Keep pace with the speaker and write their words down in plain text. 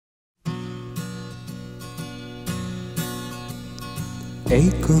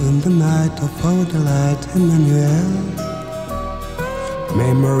Echo in the night of our delight, Emmanuelle.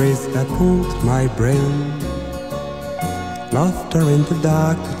 Memories that haunt my brain. Laughter in the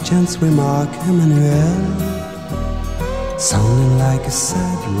dark, a chance remark, Emmanuelle. Sounding like a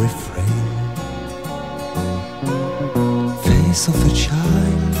sad refrain. Face of a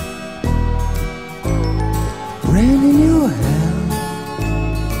child, rain in your hair,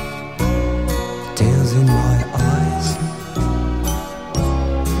 tears in my eyes.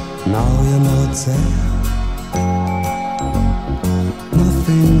 Now you're not there.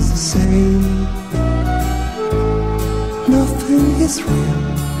 Nothing's the same. Nothing is real.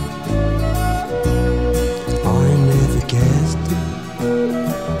 I never guessed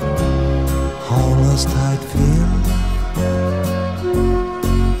how lost I'd feel.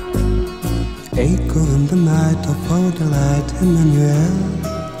 Echo in the night of our delight, Emmanuelle.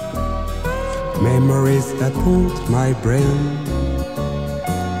 Memories that haunt my brain.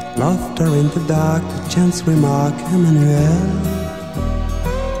 Laughter in the dark, a chance remark, Emmanuelle.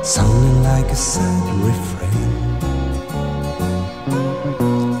 Sounding like a sad refrain.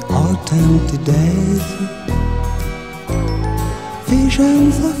 Out empty days,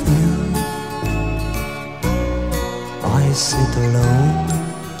 visions of you. I sit alone,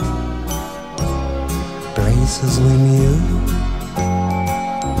 places we knew,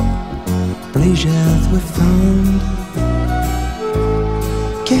 pleasures we found,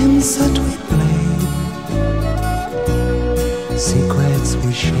 games that we played, secrets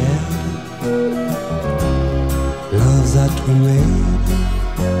we shared, love that we made.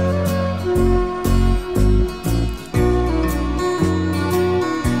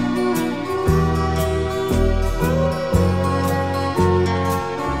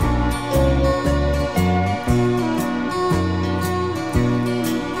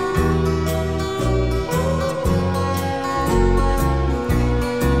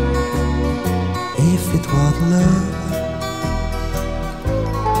 If it was love,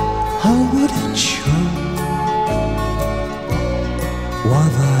 how would it show?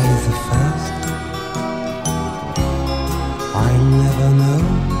 Was I the first? I never know.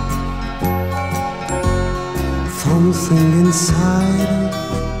 Something inside,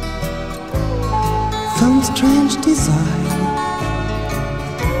 some strange desire.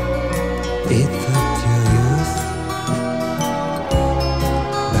 It that your youth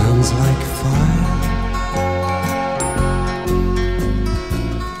burns like fire.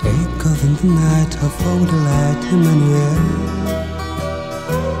 Echoes in the night of our delight, Emmanuelle.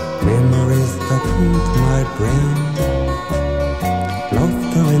 Memories that haunt my brain.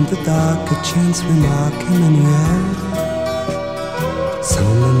 Laughter in the dark, a chance remark, Emmanuelle.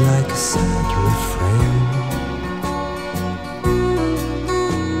 Sounding like a sad refrain.